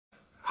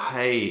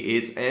Hey,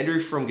 it's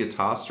Andrew from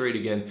Guitar Street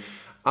again.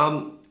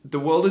 The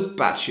world is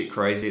batshit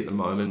crazy at the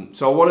moment,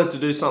 so I wanted to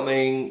do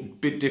something a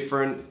bit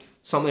different,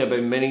 something I've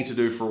been meaning to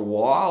do for a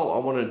while. I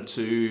wanted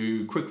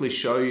to quickly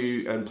show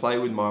you and play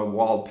with my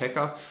wild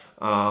Pecker.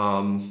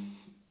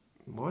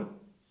 What?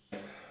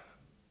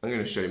 I'm going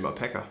to show you my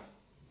Pecker.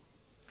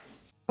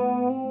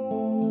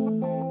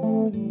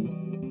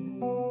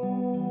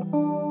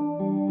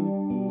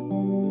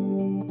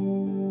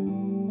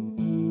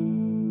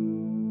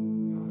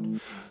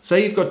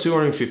 Say you've got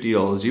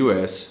 $250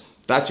 US,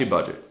 that's your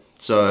budget.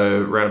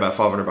 So around about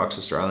 500 bucks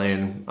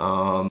Australian,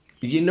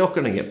 you're not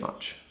gonna get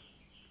much.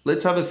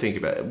 Let's have a think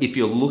about it. If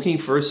you're looking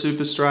for a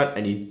Super Strat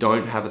and you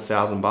don't have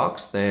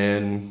 $1,000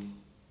 then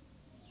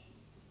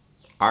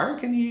I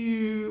reckon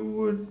you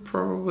would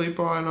probably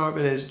buy an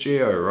Ibanez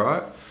Gio,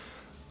 right?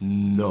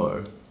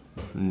 No.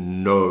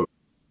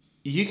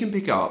 You can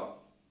pick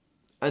up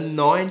a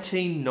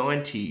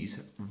 1990s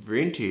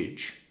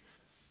vintage,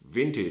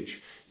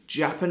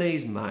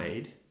 Japanese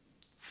made,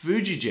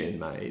 FujiGen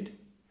made,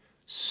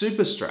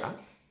 Super Strat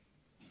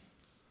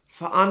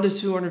for under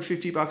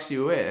 250 bucks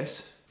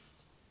US.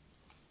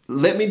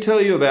 Let me tell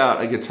you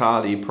about a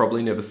guitar that you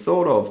probably never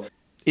thought of.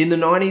 In the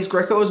 90s,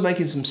 Greco was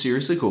making some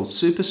seriously cool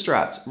Super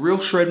Strats, real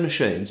shred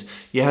machines.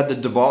 You had the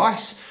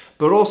device,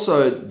 but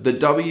also the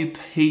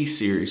WP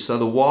series, so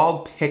the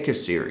Wild Pecker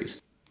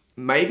Series.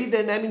 Maybe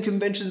their naming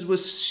conventions were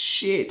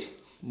shit.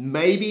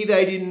 Maybe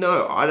they didn't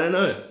know, I don't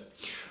know.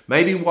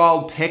 Maybe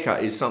Wild Pecker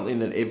is something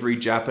that every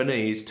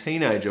Japanese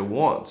teenager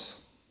wants.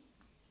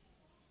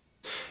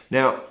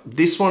 Now,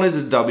 this one is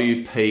a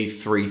WP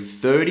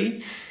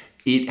 330.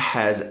 It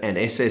has an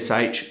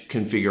SSH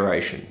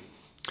configuration.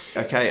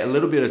 Okay, a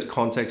little bit of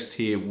context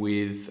here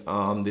with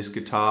this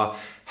guitar.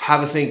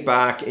 Have a think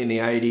back in the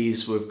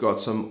 80s, we've got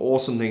some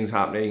awesome things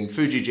happening.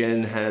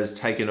 FujiGen has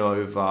taken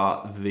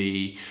over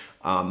the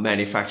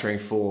manufacturing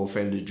for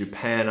Vintage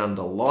Japan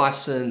under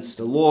license.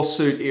 The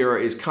lawsuit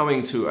era is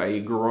coming to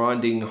a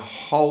grinding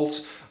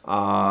halt.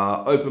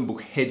 Open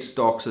book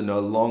headstocks are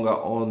no longer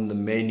on the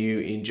menu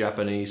in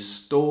Japanese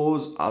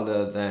stores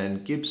other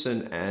than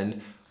Gibson,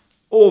 and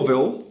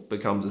Orville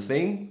becomes a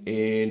thing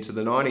into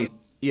the 90s.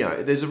 You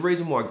know, there's a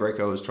reason why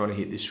Greco is trying to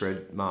hit this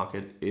shred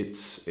market.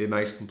 It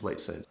makes complete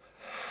sense.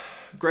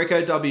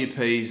 Greco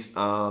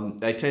WPs,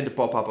 they tend to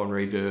pop up on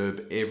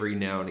Reverb every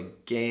now and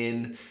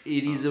again.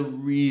 It is a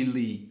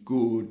really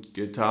good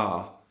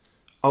guitar.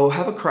 I'll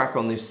have a crack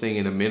on this thing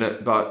in a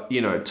minute, but you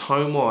know,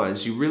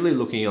 tone-wise, you're really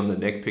looking on the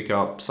neck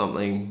pickup,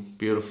 something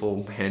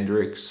beautiful,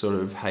 Hendrix, sort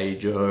of Hey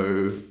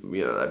Joe,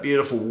 you know, that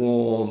beautiful,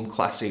 warm,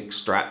 classic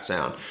Strat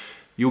sound.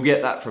 You'll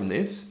get that from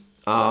this.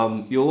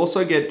 You'll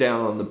also get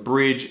down on the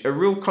bridge, a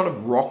real kind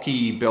of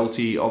rocky,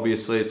 belty,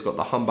 obviously it's got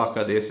the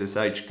humbucker, the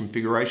SSH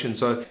configuration.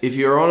 So if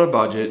you're on a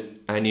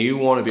budget and you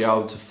want to be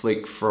able to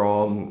flick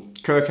from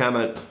Kirk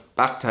Hammett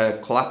back to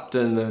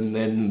Clapton and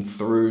then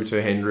through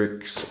to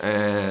Hendrix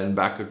and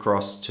back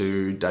across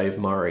to Dave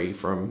Murray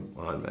from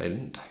Iron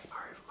Maiden.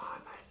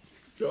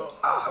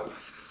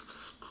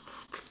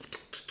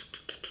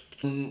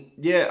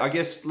 Yeah, I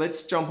guess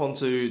let's jump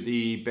onto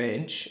the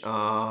bench,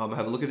 have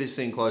a look at this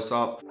thing close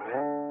up.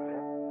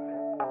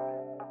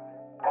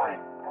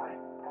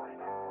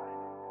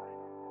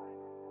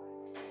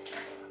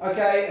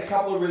 Okay, a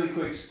couple of really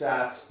quick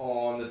stats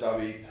on the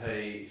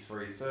WP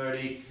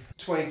 330.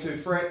 22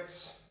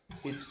 frets.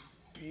 It's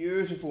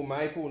beautiful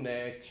maple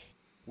neck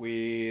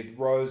with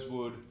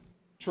rosewood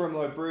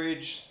tremolo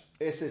bridge,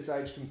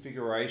 SSH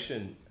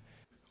configuration.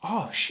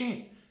 Oh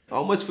shit, I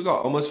almost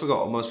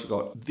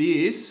forgot.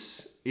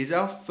 This is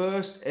our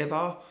first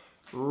ever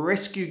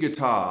rescue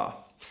guitar.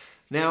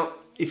 Now,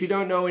 if you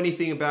don't know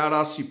anything about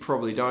us, you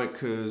probably don't,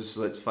 because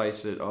let's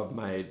face it, I've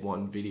made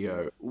one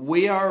video.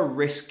 We are a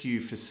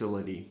rescue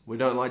facility. We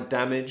don't like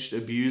damaged,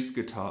 abused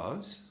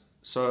guitars.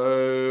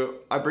 So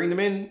I bring them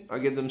in, I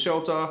give them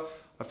shelter,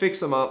 I fix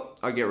them up,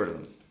 I get rid of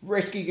them.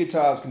 Rescue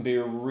guitars can be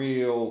a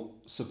real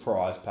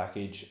surprise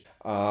package.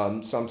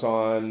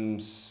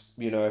 Sometimes,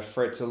 you know,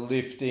 frets are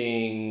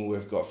lifting,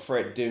 we've got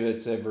fret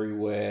divots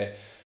everywhere.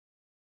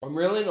 I'm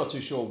really not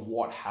too sure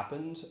what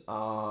happened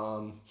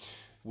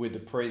with the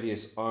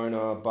previous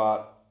owner,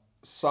 but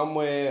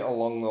somewhere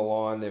along the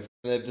line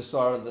they've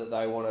decided that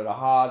they wanted a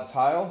hard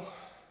tail.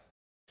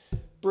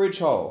 Bridge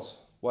holes,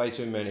 way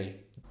too many.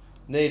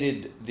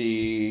 Needed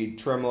the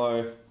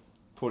tremolo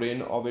put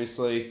in,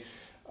 obviously,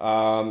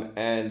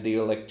 and the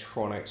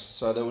electronics.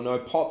 So there were no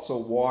pots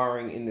or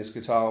wiring in this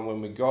guitar when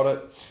we got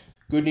it.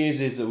 Good news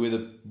is that with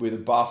a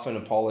buff and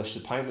a polish, the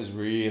paint was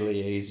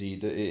really easy.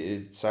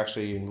 It's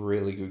actually in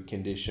really good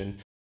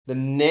condition. The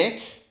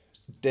neck,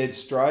 dead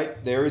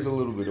straight. There is a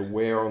little bit of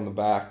wear on the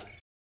back.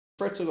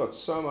 Frets have got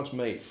so much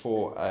meat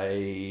for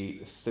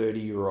a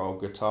 30-year-old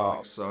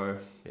guitar. So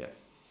yeah,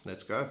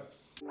 let's go.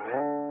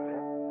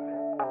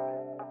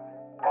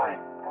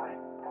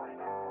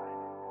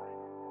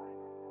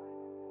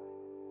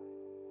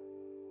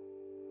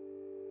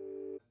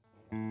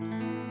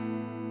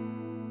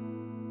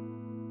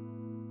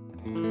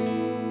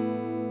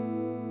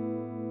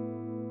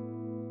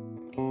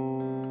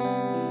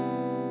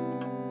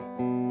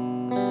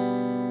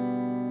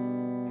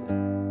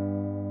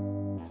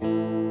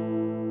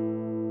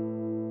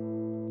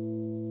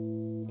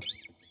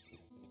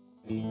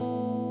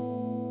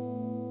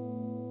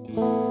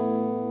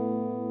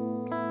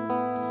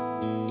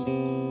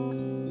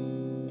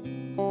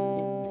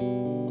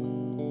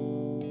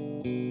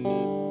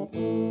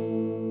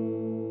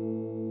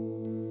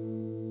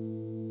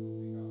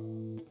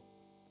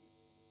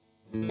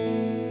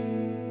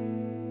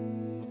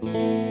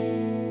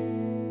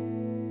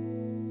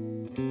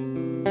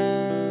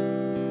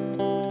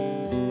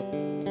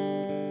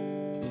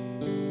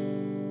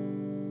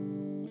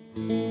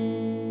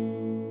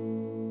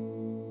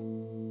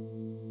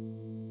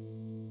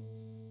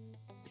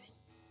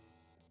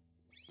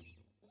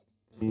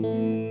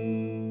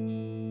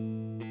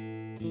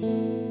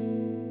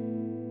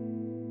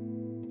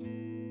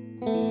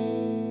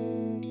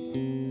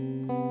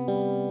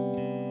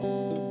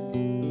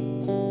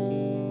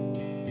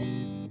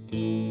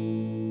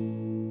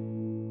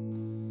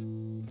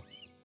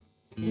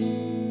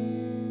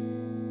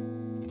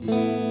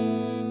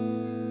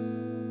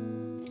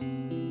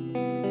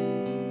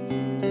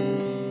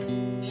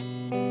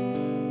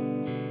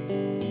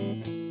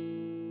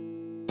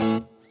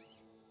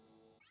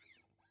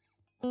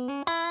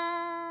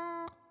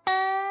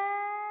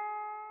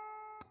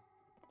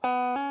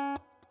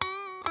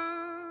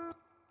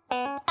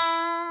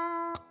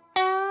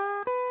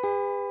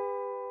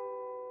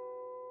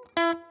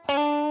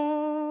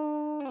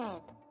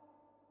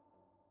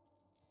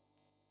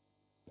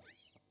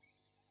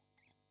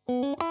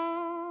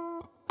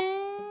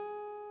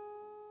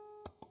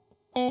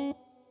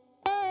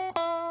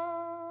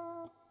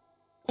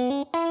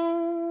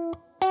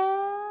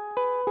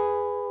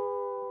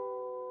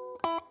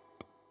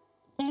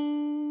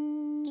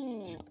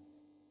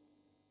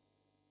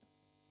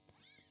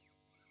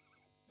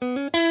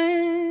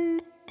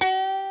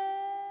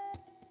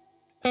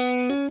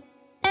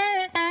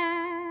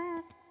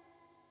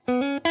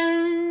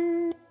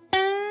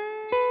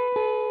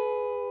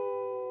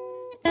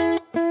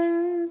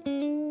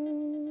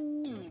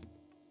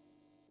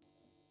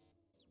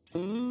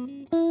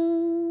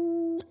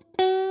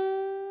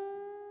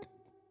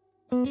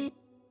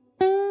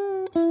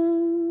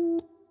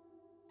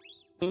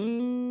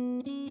 you.